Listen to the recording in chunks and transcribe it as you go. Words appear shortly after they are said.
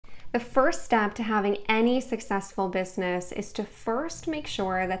The first step to having any successful business is to first make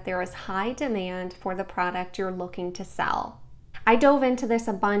sure that there is high demand for the product you're looking to sell. I dove into this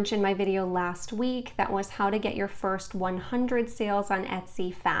a bunch in my video last week. That was how to get your first 100 sales on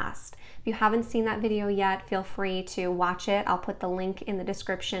Etsy fast. If you haven't seen that video yet, feel free to watch it. I'll put the link in the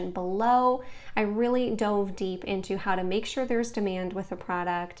description below. I really dove deep into how to make sure there's demand with a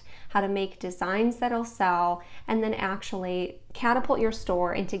product, how to make designs that'll sell, and then actually catapult your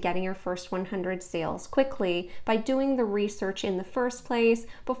store into getting your first 100 sales quickly by doing the research in the first place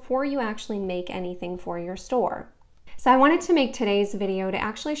before you actually make anything for your store. So I wanted to make today's video to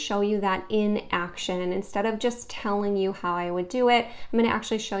actually show you that in action. Instead of just telling you how I would do it, I'm going to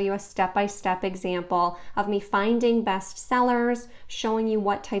actually show you a step-by-step example of me finding best sellers, showing you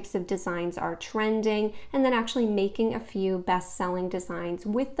what types of designs are trending, and then actually making a few best-selling designs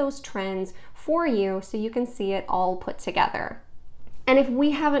with those trends for you so you can see it all put together. And if we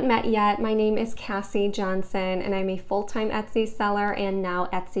haven't met yet, my name is Cassie Johnson, and I'm a full-time Etsy seller and now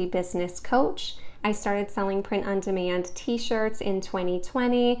Etsy business coach. I started selling print-on-demand t-shirts in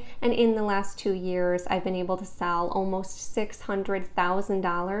 2020, and in the last 2 years, I've been able to sell almost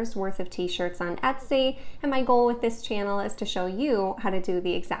 $600,000 worth of t-shirts on Etsy, and my goal with this channel is to show you how to do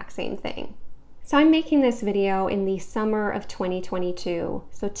the exact same thing. So I'm making this video in the summer of 2022.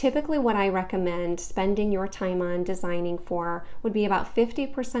 So typically what I recommend spending your time on designing for would be about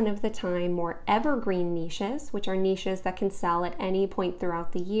 50% of the time more evergreen niches, which are niches that can sell at any point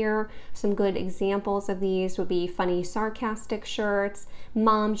throughout the year. Some good examples of these would be funny, sarcastic shirts,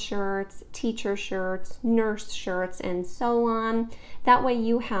 mom shirts, teacher shirts, nurse shirts, and so on. That way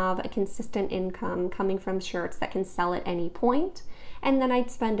you have a consistent income coming from shirts that can sell at any point. And then I'd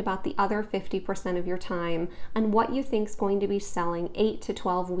spend about the other 50% of your time on what you think is going to be selling 8 to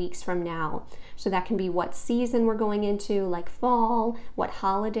 12 weeks from now. So that can be what season we're going into, like fall, what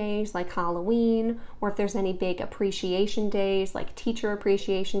holidays, like Halloween, or if there's any big appreciation days, like Teacher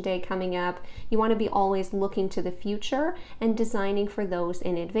Appreciation Day coming up. You want to be always looking to the future and designing for those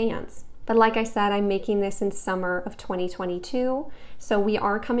in advance. But like I said, I'm making this in summer of 2022. So we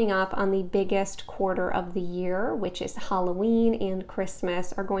are coming up on the biggest quarter of the year, which is Halloween and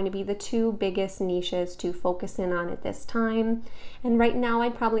Christmas are going to be the two biggest niches to focus in on at this time. And right now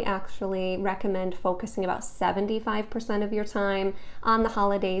I'd probably actually recommend focusing about 75% of your time on the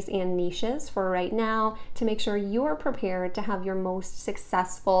holidays and niches for right now to make sure you're prepared to have your most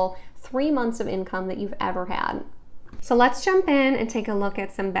successful 3 months of income that you've ever had. So let's jump in and take a look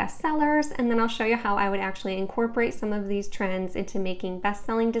at some bestsellers, and then I'll show you how I would actually incorporate some of these trends into making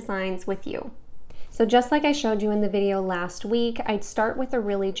best-selling designs with you. So just like I showed you in the video last week, I'd start with a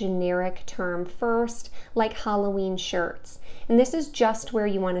really generic term first, like Halloween shirts. And this is just where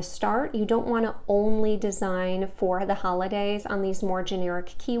you want to start. You don't want to only design for the holidays on these more generic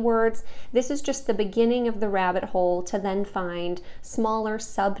keywords. This is just the beginning of the rabbit hole to then find smaller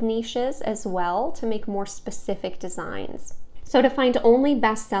sub-niches as well to make more specific designs. So to find only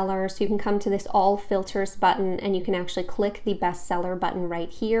bestsellers, you can come to this All Filters button and you can actually click the bestseller button right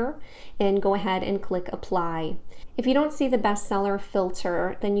here and go ahead and click Apply. If you don't see the bestseller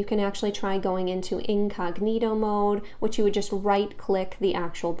filter, then you can actually try going into incognito mode, which you would just right-click the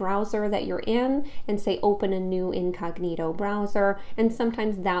actual browser that you're in and say Open a new incognito browser, and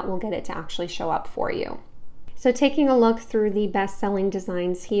sometimes that will get it to actually show up for you. So taking a look through the best-selling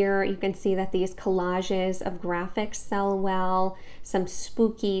designs here, you can see that these collages of graphics sell well. Some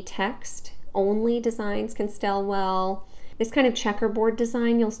spooky text-only designs can sell well. This kind of checkerboard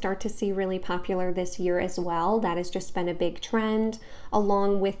design you'll start to see really popular this year as well. That has just been a big trend,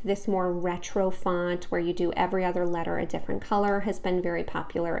 along with this more retro font where you do every other letter a different color has been very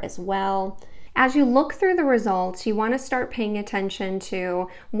popular as well. As you look through the results, you want to start paying attention to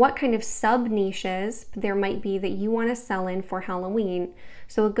what kind of sub-niches there might be that you want to sell in for Halloween.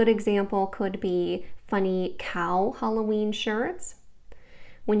 So a good example could be funny cow Halloween shirts.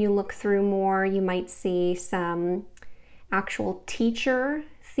 When you look through more, you might see some actual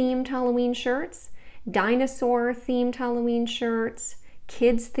teacher-themed Halloween shirts, dinosaur-themed Halloween shirts,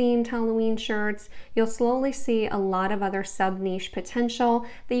 kids-themed Halloween shirts. You'll slowly see a lot of other sub-niche potential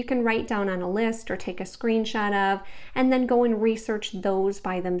that you can write down on a list or take a screenshot of, and then go and research those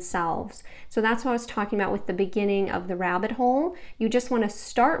by themselves. So that's what I was talking about with the beginning of the rabbit hole. You just want to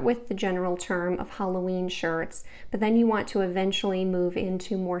start with the general term of Halloween shirts, but then you want to eventually move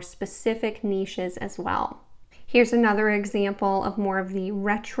into more specific niches as well. Here's another example of more of the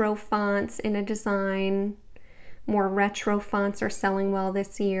retro fonts in a design. More retro fonts are selling well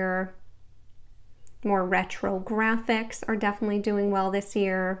this year. More retro graphics are definitely doing well this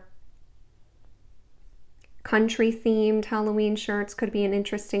year. Country themed Halloween shirts could be an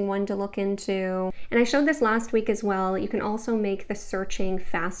interesting one to look into. And I showed this last week as well. You can also make the searching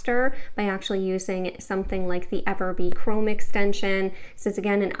faster by actually using something like the 𝗗𝗡𝗗𝗏 extension. This is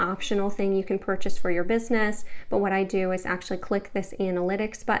again an optional thing you can purchase for your business, but what I do is actually click this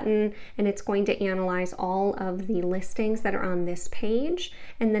analytics button and it's going to analyze all of the listings that are on this page,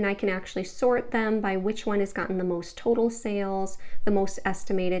 and then I can actually sort them by which one has gotten the most total sales, the most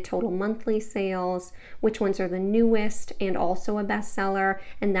estimated total monthly sales, which ones are the newest and also a bestseller,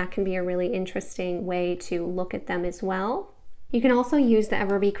 and that can be a really interesting way to look at them as well. You can also use the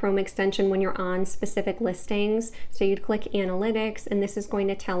𝗗𝗡𝗗𝗏 extension when you're on specific listings. So you'd click analytics and this is going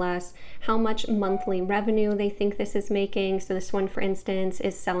to tell us how much monthly revenue they think this is making. So this one, for instance,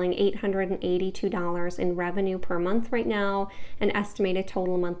 is selling $882 in revenue per month right now, an estimated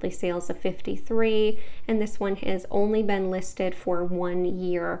total monthly sales of 53, and this one has only been listed for 1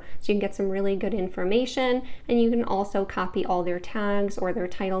 year. So you can get some really good information, and you can also copy all their tags or their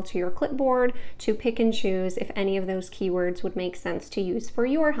title to your clipboard to pick and choose if any of those keywords would make sense to use for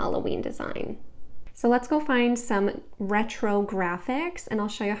your Halloween design. So let's go find some retro graphics and I'll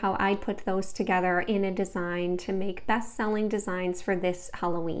show you how I put those together in a design to make best-selling designs for this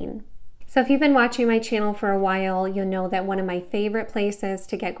Halloween. So if you've been watching my channel for a while, you'll know that one of my favorite places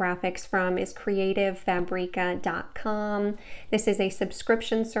to get graphics from is creativefabrica.com. This is a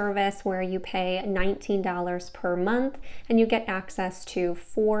subscription service where you pay $19 per month and you get access to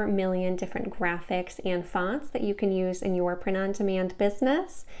 4 million different graphics and fonts that you can use in your print-on-demand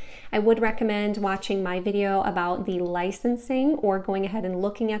business. I would recommend watching my video about the licensing or going ahead and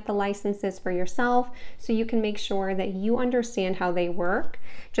looking at the licenses for yourself so you can make sure that you understand how they work.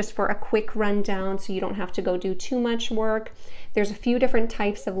 Just for a quick rundown so you don't have to go do too much work. There's a few different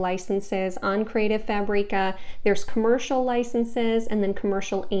types of licenses on Creative Fabrica. There's commercial licenses and then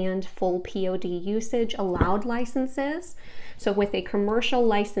commercial and full POD usage allowed licenses. So with a commercial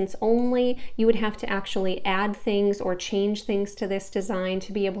license only, you would have to actually add things or change things to this design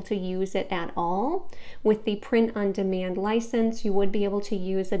to be able to use it at all. With the print-on-demand license, you would be able to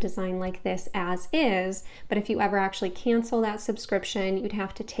use a design like this as is, but if you ever actually cancel that subscription, you'd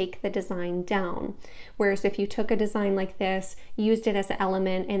have to take the design down. Whereas if you took a design like this, used it as an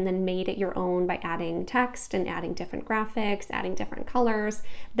element, and then made it your own by adding text and adding different graphics, adding different colors,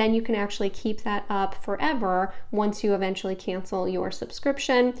 then you can actually keep that up forever once you eventually cancel your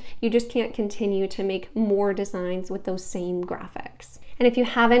subscription. You just can't continue to make more designs with those same graphics. And if you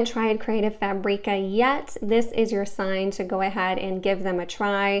haven't tried Creative Fabrica yet, this is your sign to go ahead and give them a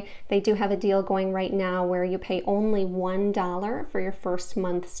try. They do have a deal going right now where you pay only $1 for your first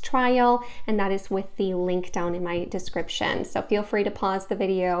month's trial, and that is with the link down in my description. So feel free to pause the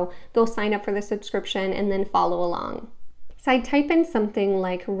video, go sign up for the subscription, and then follow along. So I type in something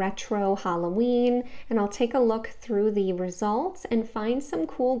like retro Halloween and I'll take a look through the results and find some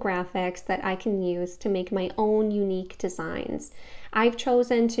cool graphics that I can use to make my own unique designs. I've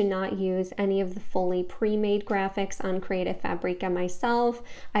chosen to not use any of the fully pre-made graphics on Creative Fabrica myself.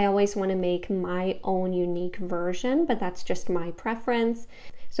 I always want to make my own unique version, but that's just my preference.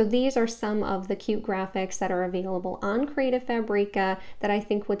 So these are some of the cute graphics that are available on Creative Fabrica that I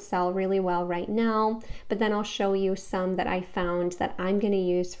think would sell really well right now, but then I'll show you some that I found that I'm going to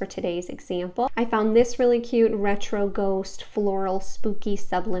use for today's example. I found this really cute retro ghost floral spooky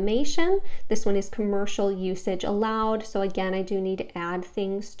sublimation. This one is commercial usage allowed, so again I do need to add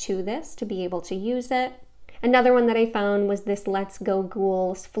things to this to be able to use it. Another one that I found was this Let's Go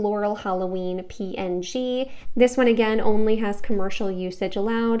Ghouls Floral Halloween PNG. This one again only has commercial usage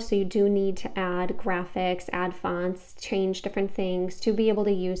allowed, so you do need to add graphics, add fonts, change different things to be able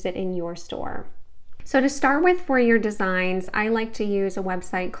to use it in your store. So to start with for your designs, I like to use a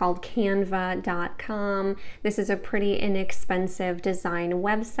website called canva.com. This is a pretty inexpensive design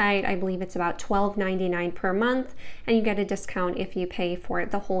website. I believe it's about $12.99 per month, and you get a discount if you pay for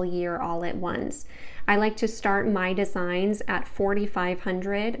it the whole year all at once. I like to start my designs at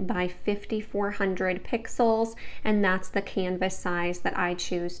 4,500 by 5,400 pixels, and that's the canvas size that I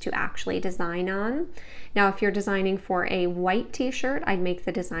choose to actually design on. Now, if you're designing for a white t-shirt, I'd make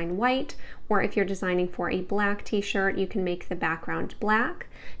the design white, or if you're designing for a black t-shirt, you can make the background black.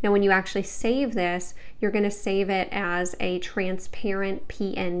 Now, when you actually save this, you're going to save it as a transparent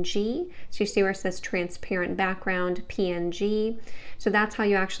PNG. So you see where it says transparent background PNG. So that's how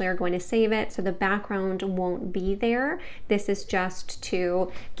you actually are going to save it. So the background won't be there. This is just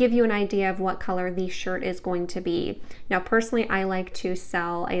to give you an idea of what color the shirt is going to be. Now, personally, I like to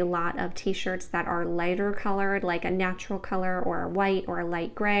sell a lot of t-shirts that are lighter colored, like a natural color or a white or a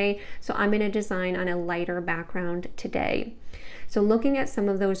light gray. So I'm going to design on a lighter background today. So looking at some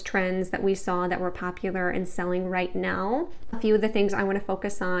of those trends that we saw that were popular and selling right now, a few of the things I want to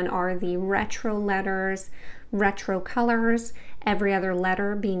focus on are the retro letters, retro colors, every other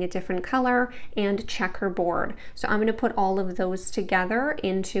letter being a different color, and checkerboard. So I'm going to put all of those together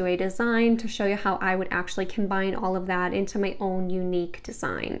into a design to show you how I would actually combine all of that into my own unique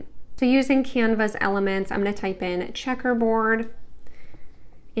design. So using Canva's elements, I'm going to type in checkerboard,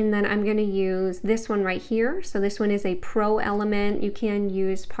 and then I'm going to use this one right here. So this one is a pro element. You can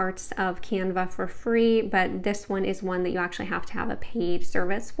use parts of Canva for free, but this one is one that you actually have to have a paid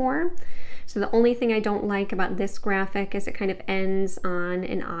service for. So the only thing I don't like about this graphic is it kind of ends on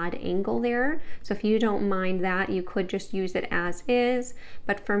an odd angle there. So if you don't mind that, you could just use it as is.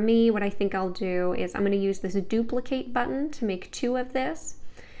 But for me, what I think I'll do is I'm going to use this duplicate button to make 2 of this.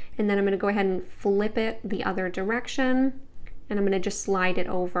 And then I'm going to go ahead and flip it the other direction. And I'm going to just slide it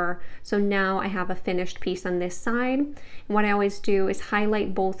over. So now I have a finished piece on this side. And what I always do is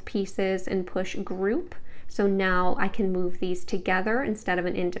highlight both pieces and push group. So now I can move these together instead of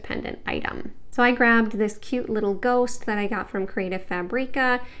an independent item. So I grabbed this cute little ghost that I got from Creative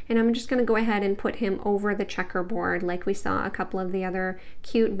Fabrica, and I'm just going to go ahead and put him over the checkerboard like we saw a couple of the other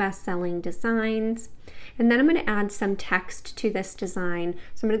cute best-selling designs. And then I'm going to add some text to this design.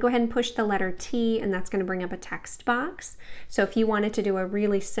 So I'm going to go ahead and push the letter T, and that's going to bring up a text box. So if you wanted to do a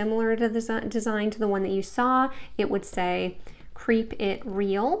really similar to the design to the one that you saw, it would say, "Creep it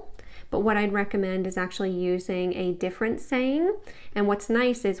real." But what I'd recommend is actually using a different saying. And what's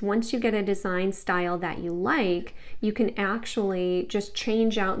nice is once you get a design style that you like, you can actually just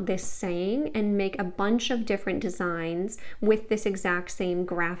change out this saying and make a bunch of different designs with this exact same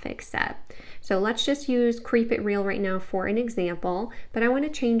graphic set. So let's just use Creep It Real right now for an example, but I want to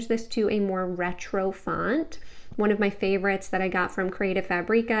change this to a more retro font. One of my favorites that I got from Creative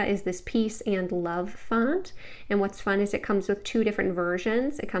Fabrica is this Peace and Love font. And what's fun is it comes with 2 different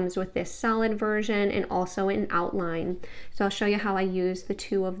versions. It comes with this solid version and also an outline. So I'll show you how I use the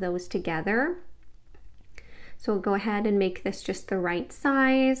 2 of those together. So we'll go ahead and make this just the right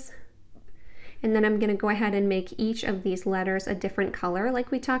size. And then I'm going to go ahead and make each of these letters a different color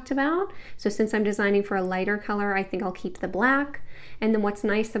like we talked about. So since I'm designing for a lighter color, I think I'll keep the black. And then what's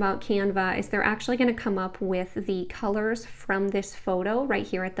nice about Canva is they're actually going to come up with the colors from this photo right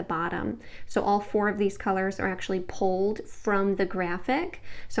here at the bottom. So all 4 of these colors are actually pulled from the graphic.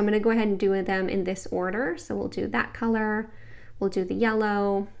 So I'm going to go ahead and do them in this order. So we'll do that color, we'll do the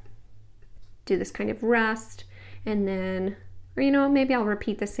yellow, do this kind of rust, and then, or you know, maybe I'll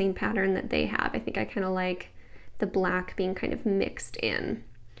repeat the same pattern that they have. I think I kind of like the black being kind of mixed in.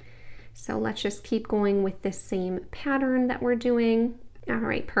 So let's just keep going with this same pattern that we're doing. All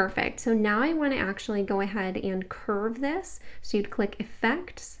right, perfect. So now I want to actually go ahead and curve this. So you'd click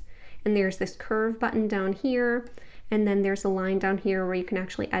Effects, and there's this curve button down here, and then there's a line down here where you can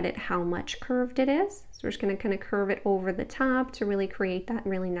actually edit how much curved it is. So we're just going to kind of curve it over the top to really create that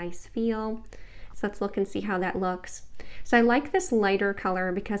really nice feel. So let's look and see how that looks. So I like this lighter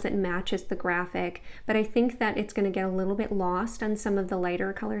color because it matches the graphic, but I think that it's going to get a little bit lost on some of the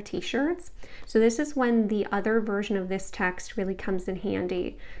lighter color t-shirts. So this is when the other version of this text really comes in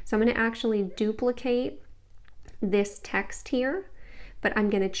handy. So I'm going to actually duplicate this text here, but I'm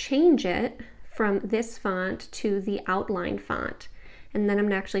going to change it from this font to the outline font. And then I'm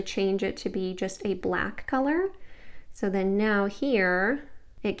going to actually change it to be just a black color. So then now here,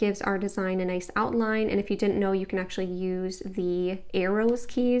 it gives our design a nice outline, and if you didn't know, you can actually use the arrows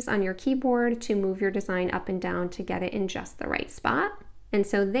keys on your keyboard to move your design up and down to get it in just the right spot. And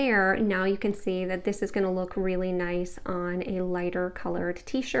so there, now you can see that this is going to look really nice on a lighter colored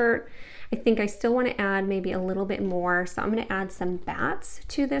t-shirt. I think I still want to add maybe a little bit more, so I'm going to add some bats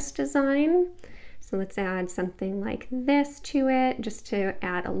to this design. So let's add something like this to it, just to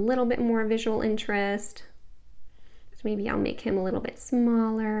add a little bit more visual interest. Maybe I'll make him a little bit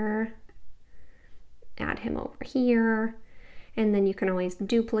smaller, add him over here, and then you can always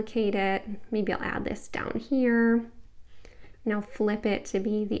duplicate it. Maybe I'll add this down here. Now flip it to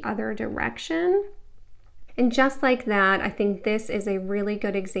be the other direction. And just like that, I think this is a really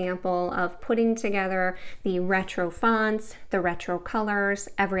good example of putting together the retro fonts, the retro colors,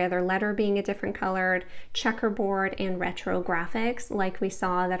 every other letter being a different colored, checkerboard, and retro graphics like we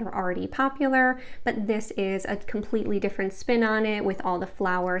saw that are already popular, but this is a completely different spin on it with all the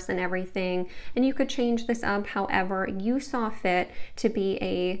flowers and everything. And you could change this up however you saw fit to be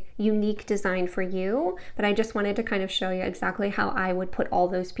a unique design for you, but I just wanted to kind of show you exactly how I would put all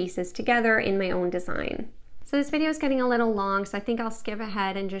those pieces together in my own design. So this video is getting a little long, so I think I'll skip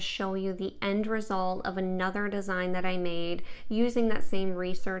ahead and just show you the end result of another design that I made using that same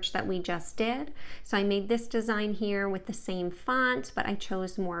research that we just did. So I made this design here with the same font, but I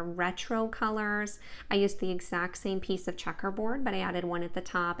chose more retro colors. I used the exact same piece of checkerboard, but I added one at the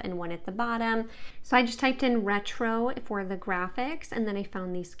top and one at the bottom. So I just typed in retro for the graphics, and then I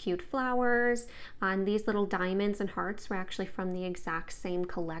found these cute flowers. And these little diamonds and hearts were actually from the exact same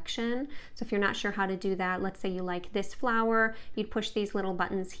collection. So if you're not sure how to do that, let's say you like this flower, you'd push these little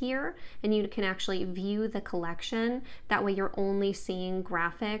buttons here and you can actually view the collection. That way you're only seeing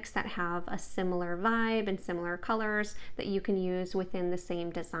graphics that have a similar vibe and similar colors that you can use within the same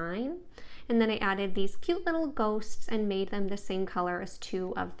design. And then I added these cute little ghosts and made them the same color as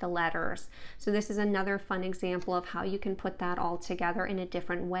two of the letters. So this is another fun example of how you can put that all together in a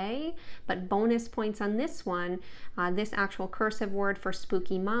different way. But bonus points on this one, this actual cursive word for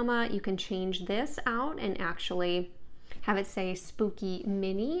spooky mama, you can change this out and actually have it say spooky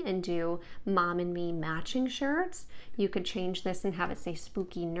mini and do mom and me matching shirts. You could change this and have it say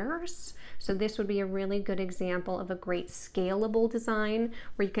spooky nurse. So this would be a really good example of a great scalable design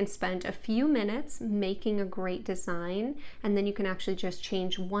where you can spend a few minutes making a great design, and then you can actually just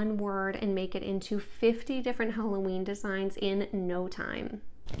change one word and make it into 50 different Halloween designs in no time.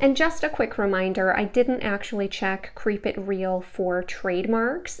 And just a quick reminder, I didn't actually check Creep It Real for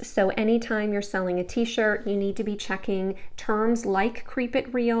trademarks. So anytime you're selling a t-shirt, you need to be checking terms like Creep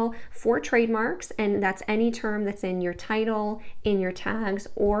It Real for trademarks. And that's any term that's in your title, in your tags,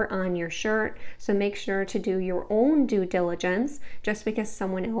 or on your shirt. So make sure to do your own due diligence. Just because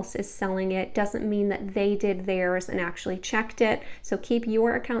someone else is selling it doesn't mean that they did theirs and actually checked it. So keep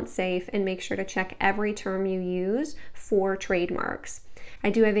your account safe and make sure to check every term you use for trademarks. I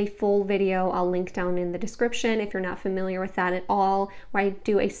do have a full video I'll link down in the description if you're not familiar with that at all, where I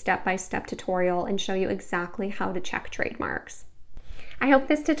do a step-by-step tutorial and show you exactly how to check trademarks. I hope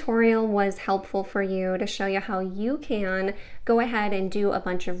this tutorial was helpful for you to show you how you can go ahead and do a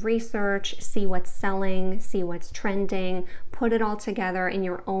bunch of research, see what's selling, see what's trending, put it all together in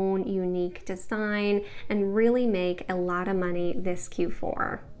your own unique design, and really make a lot of money this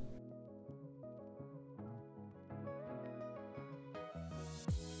Q4.